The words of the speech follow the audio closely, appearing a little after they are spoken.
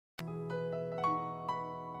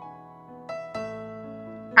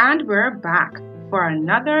And we're back for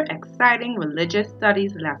another exciting religious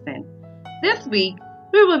studies lesson. This week,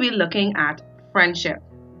 we will be looking at friendship.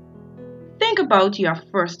 Think about your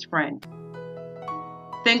first friend.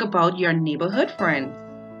 Think about your neighborhood friends,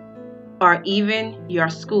 or even your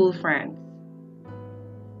school friends.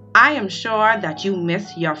 I am sure that you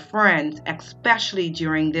miss your friends, especially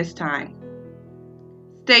during this time.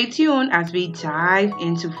 Stay tuned as we dive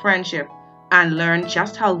into friendship and learn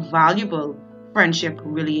just how valuable friendship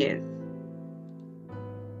really is.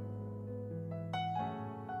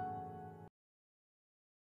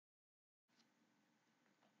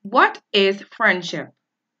 What is friendship?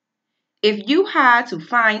 If you had to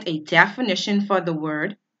find a definition for the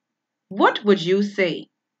word, what would you say?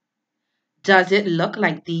 Does it look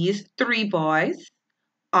like these three boys,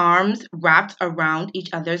 arms wrapped around each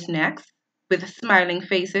other's necks with smiling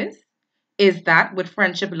faces? Is that what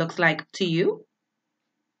friendship looks like to you?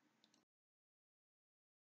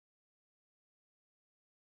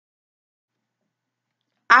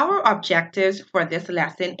 Our objectives for this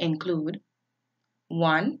lesson include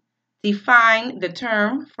 1. Define the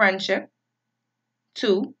term friendship.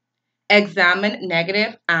 2. Examine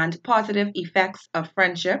negative and positive effects of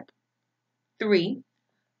friendship. 3.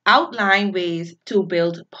 Outline ways to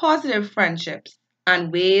build positive friendships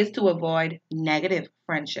and ways to avoid negative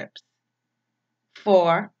friendships.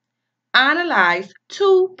 4. Analyze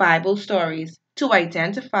two Bible stories to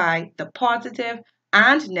identify the positive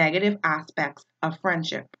and negative aspects of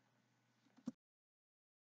friendship.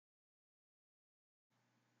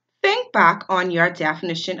 Think back on your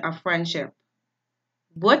definition of friendship.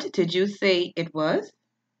 What did you say it was?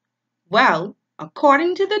 Well,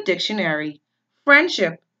 according to the dictionary,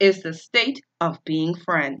 friendship is the state of being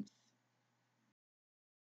friends.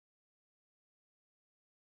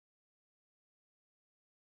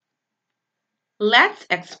 Let's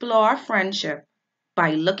explore friendship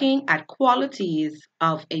by looking at qualities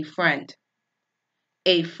of a friend.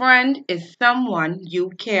 A friend is someone you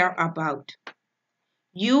care about.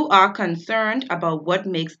 You are concerned about what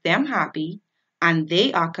makes them happy, and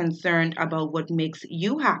they are concerned about what makes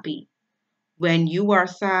you happy. When you are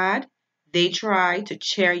sad, they try to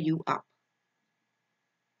cheer you up.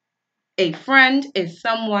 A friend is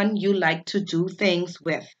someone you like to do things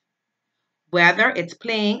with, whether it's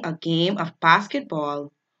playing a game of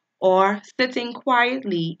basketball or sitting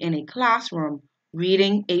quietly in a classroom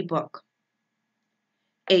reading a book.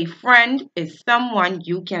 A friend is someone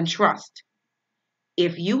you can trust.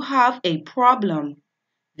 If you have a problem,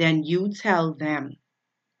 then you tell them.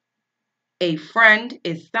 A friend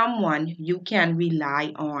is someone you can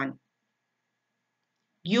rely on.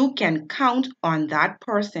 You can count on that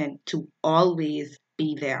person to always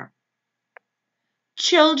be there.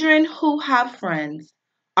 Children who have friends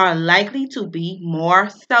are likely to be more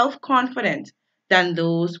self confident than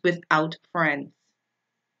those without friends.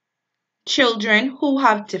 Children who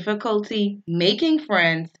have difficulty making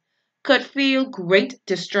friends could feel great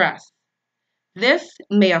distress. This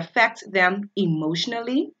may affect them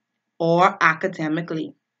emotionally or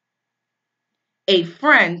academically. A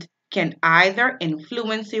friend can either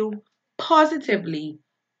influence you positively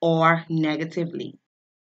or negatively.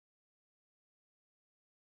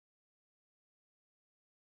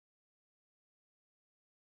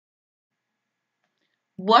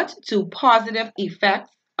 What do positive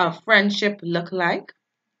effects of friendship look like?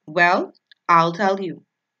 Well, I'll tell you.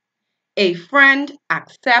 A friend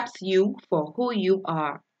accepts you for who you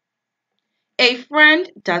are. A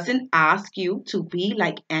friend doesn't ask you to be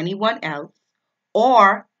like anyone else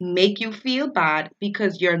or make you feel bad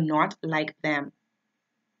because you're not like them.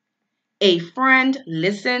 A friend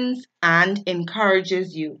listens and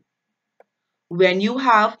encourages you. When you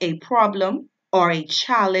have a problem or a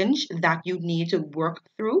challenge that you need to work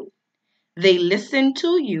through, they listen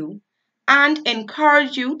to you and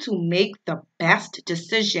encourage you to make the best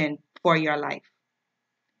decision for your life.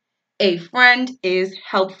 A friend is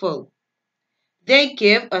helpful. They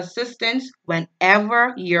give assistance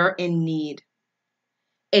whenever you're in need.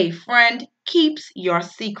 A friend keeps your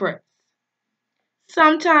secrets.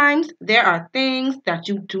 Sometimes there are things that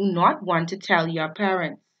you do not want to tell your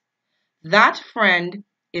parents. That friend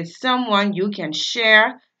is someone you can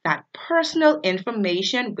share that personal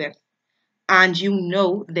information with, and you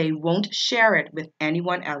know they won't share it with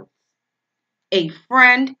anyone else. A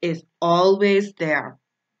friend is always there.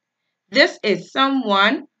 This is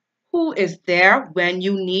someone who is there when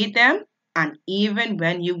you need them and even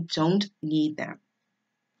when you don't need them.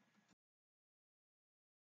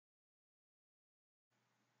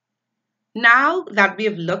 Now that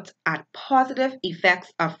we've looked at positive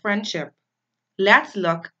effects of friendship, let's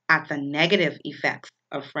look at the negative effects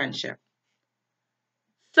of friendship.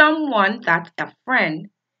 Someone that's a friend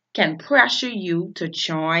can pressure you to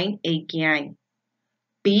join a gang,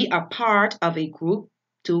 be a part of a group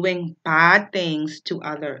doing bad things to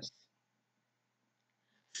others.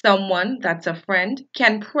 Someone that's a friend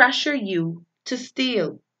can pressure you to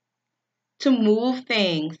steal, to move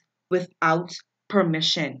things without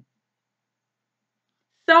permission.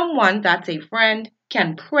 Someone that's a friend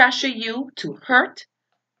can pressure you to hurt,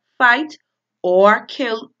 fight, or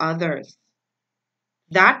kill others.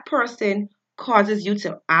 That person causes you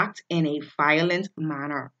to act in a violent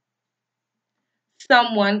manner.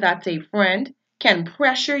 Someone that's a friend can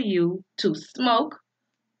pressure you to smoke,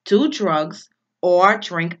 do drugs, or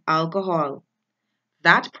drink alcohol.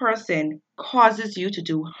 That person causes you to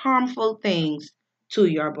do harmful things to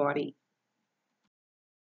your body.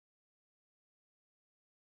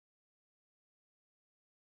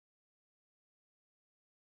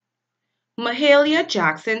 Mahalia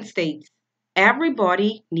Jackson states,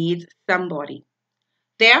 everybody needs somebody.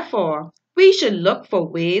 Therefore, we should look for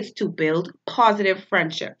ways to build positive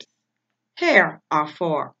friendships. Here are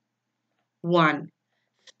four. 1.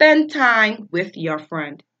 Spend time with your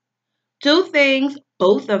friend. Do things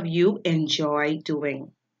both of you enjoy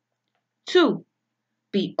doing. 2.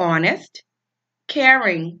 Be honest,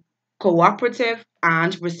 caring, cooperative,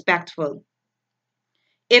 and respectful.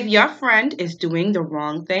 If your friend is doing the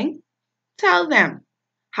wrong thing, tell them.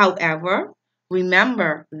 However,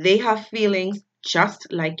 remember they have feelings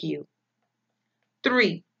just like you.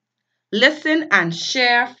 3. Listen and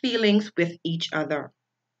share feelings with each other.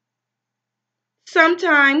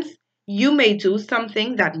 Sometimes you may do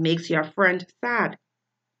something that makes your friend sad.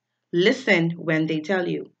 Listen when they tell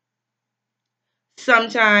you.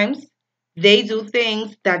 Sometimes they do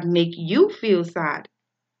things that make you feel sad.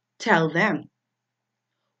 Tell them.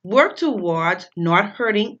 Work towards not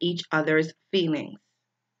hurting each other's feelings.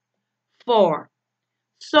 4.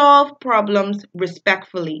 Solve problems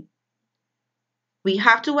respectfully. We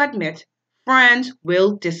have to admit, friends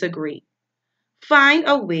will disagree. Find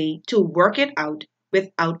a way to work it out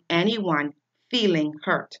without anyone feeling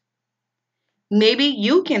hurt. Maybe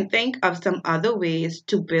you can think of some other ways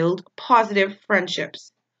to build positive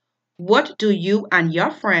friendships. What do you and your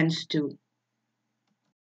friends do?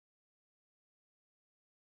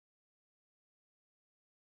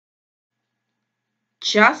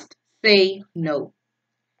 Just say no.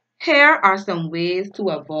 Here are some ways to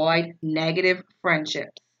avoid negative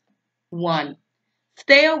friendships. 1.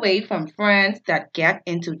 Stay away from friends that get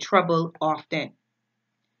into trouble often.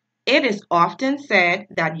 It is often said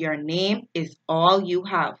that your name is all you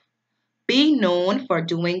have. Be known for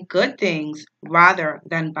doing good things rather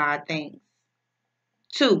than bad things.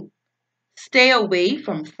 2. Stay away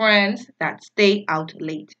from friends that stay out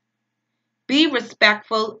late. Be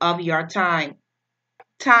respectful of your time.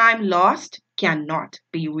 Time lost cannot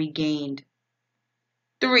be regained.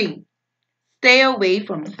 3. Stay away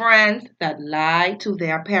from friends that lie to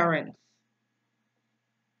their parents.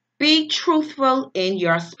 Be truthful in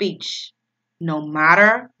your speech, no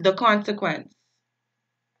matter the consequence.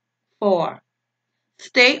 4.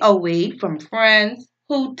 Stay away from friends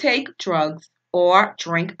who take drugs or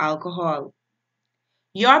drink alcohol.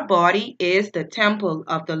 Your body is the temple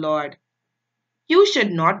of the Lord. You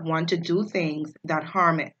should not want to do things that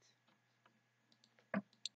harm it.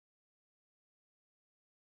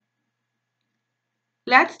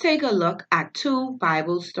 Let's take a look at two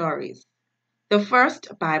Bible stories. The first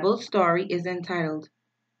Bible story is entitled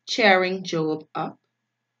Cheering Job Up.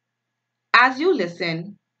 As you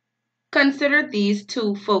listen, consider these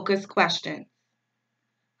two focus questions.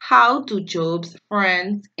 How do Job's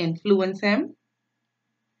friends influence him?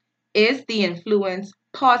 Is the influence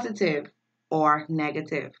positive or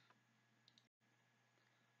negative?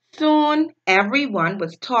 Soon, everyone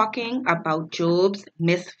was talking about Job's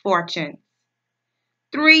misfortunes.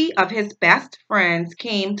 Three of his best friends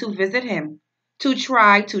came to visit him to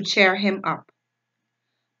try to cheer him up.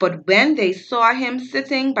 But when they saw him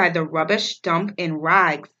sitting by the rubbish dump in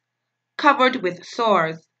rags, covered with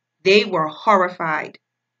sores, they were horrified.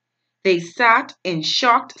 They sat in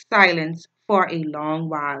shocked silence for a long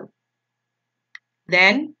while.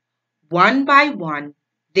 Then, one by one,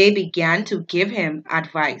 they began to give him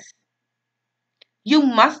advice. You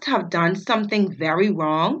must have done something very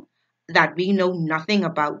wrong that we know nothing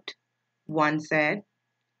about, one said.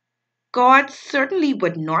 God certainly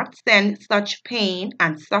would not send such pain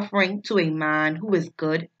and suffering to a man who is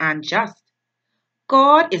good and just.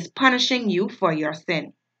 God is punishing you for your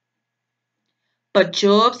sin. But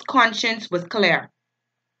Job's conscience was clear.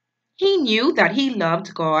 He knew that he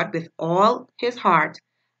loved God with all his heart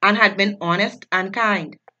and had been honest and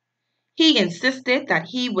kind. He insisted that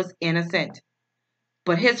he was innocent.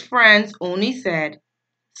 But his friends only said,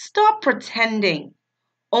 "Stop pretending.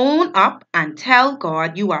 Own up and tell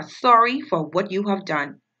God you are sorry for what you have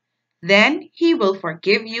done. Then he will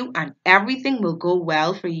forgive you and everything will go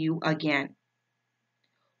well for you again."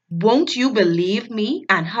 "Won't you believe me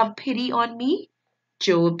and have pity on me?"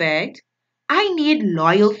 Job begged. "I need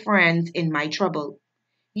loyal friends in my trouble.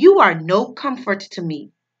 You are no comfort to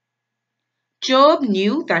me." Job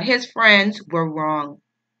knew that his friends were wrong,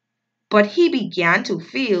 but he began to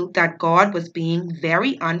feel that God was being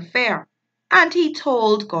very unfair, and he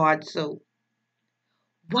told God so.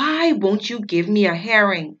 "Why won't you give me a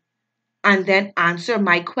hearing and then answer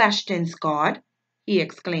my questions, God?" he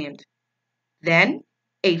exclaimed. Then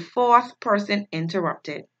a fourth person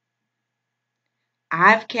interrupted.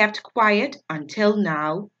 "I've kept quiet until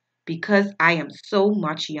now because I am so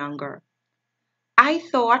much younger. I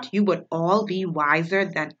thought you would all be wiser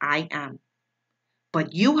than I am,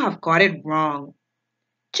 but you have got it wrong.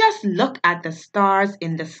 Just look at the stars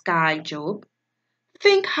in the sky, Job.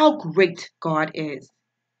 Think how great God is.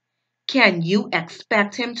 Can you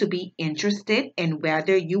expect him to be interested in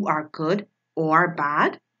whether you are good or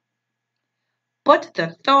bad?" But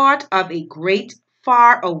the thought of a great,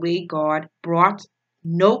 far away God brought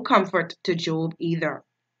no comfort to Job either.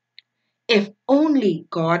 If only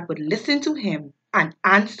God would listen to him and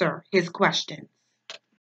answer his questions.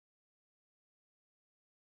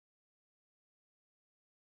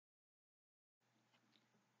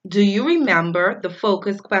 Do you remember the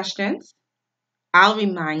focus questions? I'll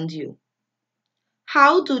remind you.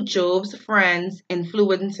 How do Job's friends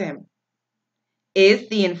influence him? Is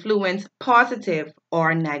the influence positive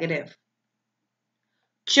or negative?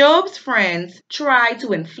 Job's friends tried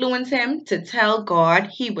to influence him to tell God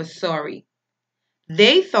he was sorry.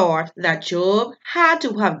 They thought that Job had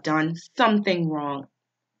to have done something wrong.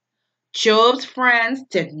 Job's friends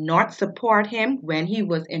did not support him when he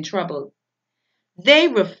was in trouble. They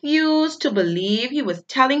refused to believe he was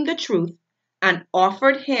telling the truth and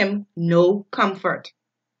offered him no comfort.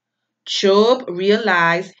 Job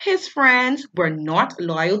realized his friends were not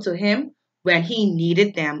loyal to him when he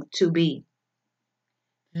needed them to be.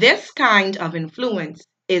 This kind of influence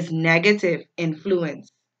is negative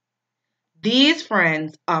influence. These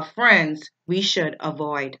friends are friends we should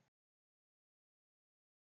avoid.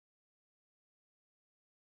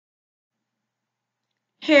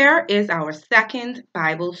 Here is our second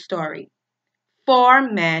Bible story: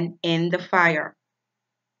 Four Men in the Fire.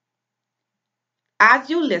 As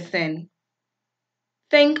you listen,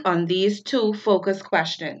 think on these two focus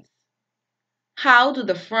questions. How do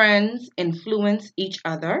the friends influence each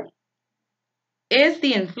other? Is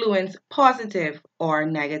the influence positive or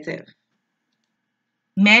negative?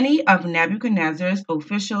 Many of Nebuchadnezzar's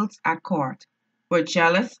officials at court were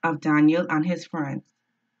jealous of Daniel and his friends.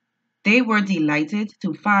 They were delighted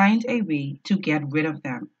to find a way to get rid of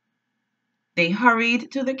them. They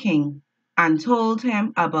hurried to the king and told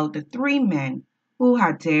him about the three men who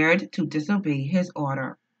had dared to disobey his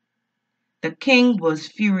order. The king was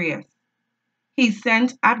furious. He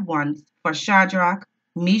sent at once for Shadrach,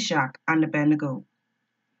 Meshach, and Abednego.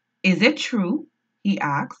 "Is it true," he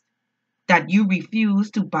asked, "that you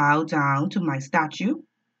refuse to bow down to my statue?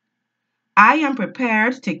 I am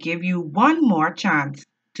prepared to give you one more chance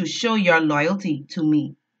to show your loyalty to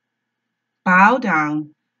me. Bow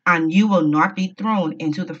down, and you will not be thrown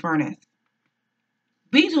into the furnace."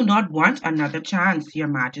 "We do not want another chance, your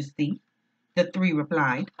majesty," the three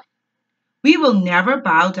replied. "We will never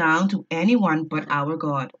bow down to anyone but our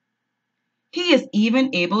God. He is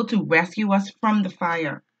even able to rescue us from the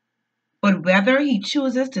fire. But whether he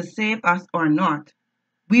chooses to save us or not,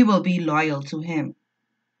 we will be loyal to him."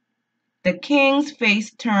 The king's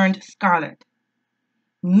face turned scarlet.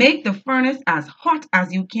 "Make the furnace as hot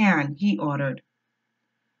as you can," he ordered.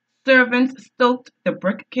 Servants stoked the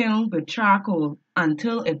brick kiln with charcoal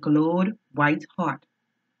until it glowed white hot.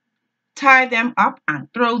 "Tie them up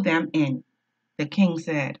and throw them in," the king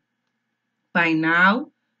said. By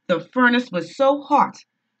now, the furnace was so hot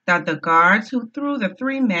that the guards who threw the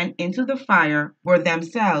three men into the fire were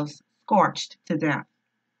themselves scorched to death.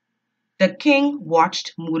 The king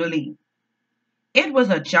watched moodily. It was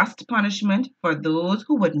a just punishment for those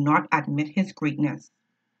who would not admit his greatness.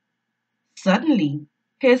 Suddenly,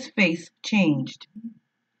 his face changed.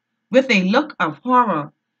 With a look of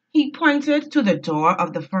horror, he pointed to the door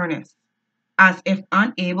of the furnace, as if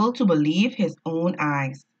unable to believe his own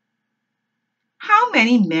eyes. "How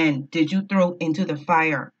many men did you throw into the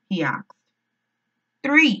fire?" he asked.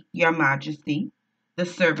 "Three, your majesty," the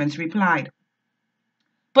servants replied.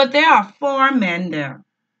 "But there are four men there.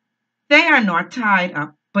 They are not tied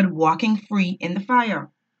up, but walking free in the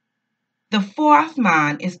fire." The fourth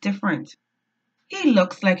man is different. He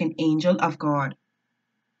looks like an angel of God.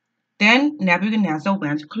 Then Nebuchadnezzar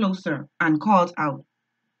went closer and called out,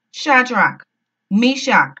 Shadrach,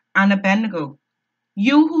 Meshach, and Abednego,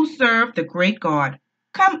 you who serve the great God,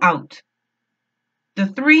 come out. The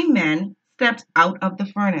three men stepped out of the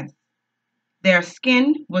furnace. Their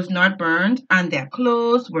skin was not burned and their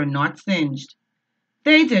clothes were not singed.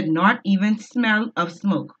 They did not even smell of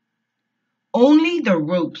smoke. Only the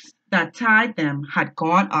ropes that tied them had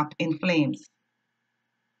gone up in flames.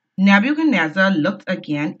 Nebuchadnezzar looked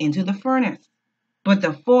again into the furnace, but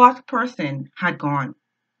the fourth person had gone.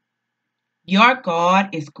 Your God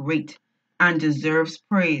is great and deserves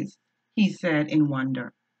praise, he said in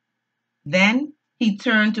wonder. Then he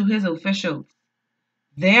turned to his officials.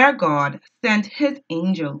 Their God sent his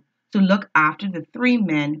angel to look after the three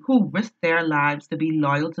men who risked their lives to be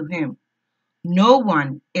loyal to him. No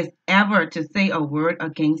one is ever to say a word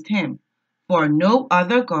against him, for no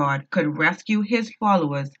other God could rescue his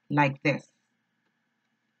followers like this.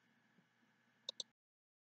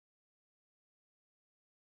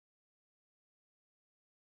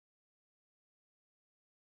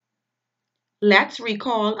 Let's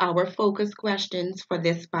recall our focus questions for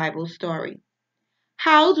this Bible story.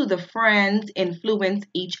 How do the friends influence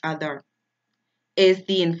each other? Is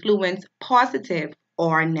the influence positive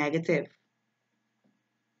or negative?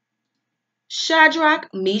 Shadrach,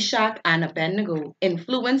 Meshach, and Abednego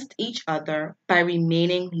influenced each other by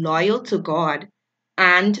remaining loyal to God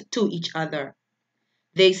and to each other.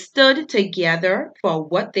 They stood together for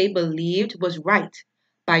what they believed was right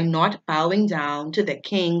by not bowing down to the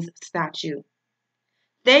king's statue.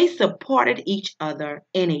 They supported each other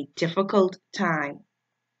in a difficult time.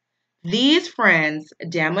 These friends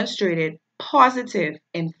demonstrated positive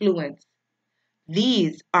influence.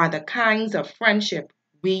 These are the kinds of friendship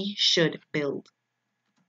we should build.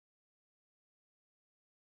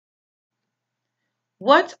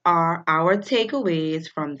 What are our takeaways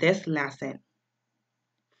from this lesson?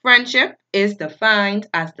 Friendship is defined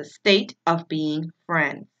as the state of being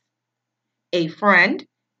friends. A friend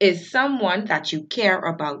is someone that you care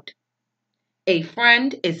about. A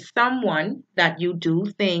friend is someone that you do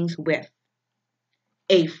things with.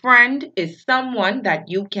 A friend is someone that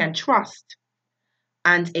you can trust.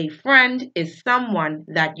 And a friend is someone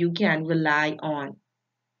that you can rely on.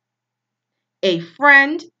 A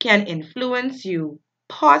friend can influence you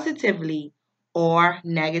positively or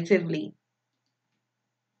negatively.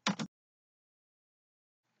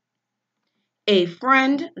 A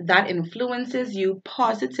friend that influences you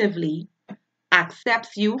positively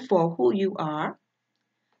accepts you for who you are,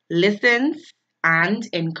 listens and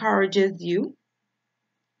encourages you,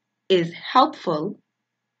 is helpful,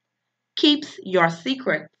 keeps your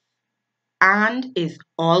secrets, and is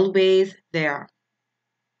always there.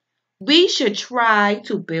 We should try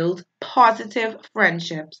to build positive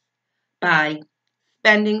friendships by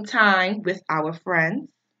spending time with our friends,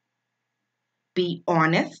 be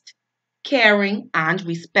honest, caring, and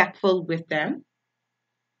respectful with them,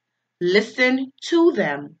 listen to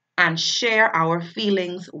them and share our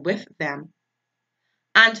feelings with them,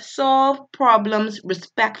 and solve problems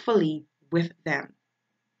respectfully with them.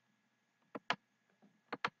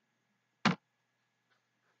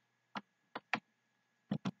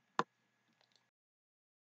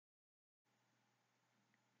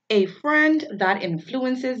 A friend that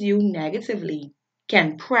influences you negatively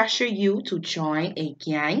can pressure you to join a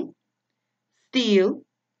gang, steal,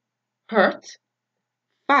 hurt,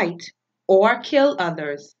 fight, or kill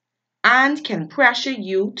others, and can pressure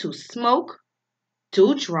you to smoke,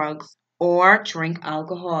 do drugs, or drink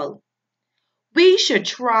alcohol. We should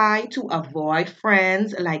try to avoid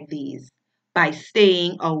friends like these by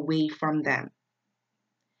staying away from them.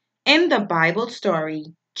 In the Bible story,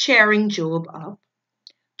 cheering Job up,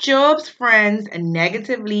 Job's friends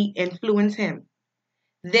negatively influence him.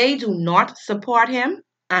 They do not support him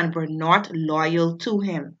and were not loyal to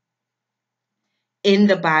him. In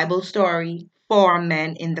the Bible story, Four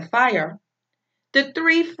Men in the Fire, the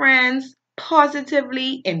three friends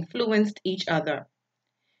positively influenced each other.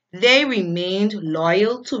 They remained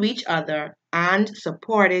loyal to each other and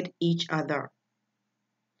supported each other.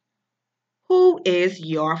 Who is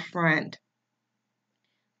your friend?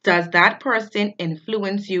 Does that person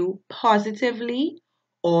influence you positively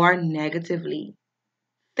or negatively?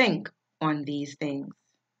 Think on these things.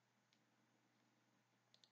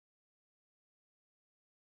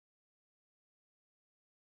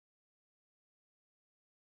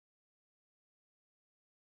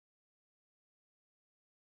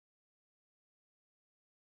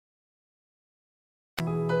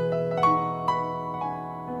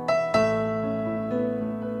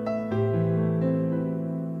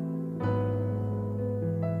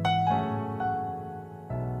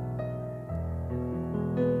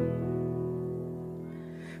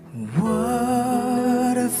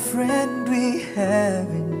 friend we have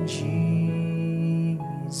in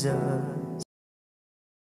Jesus.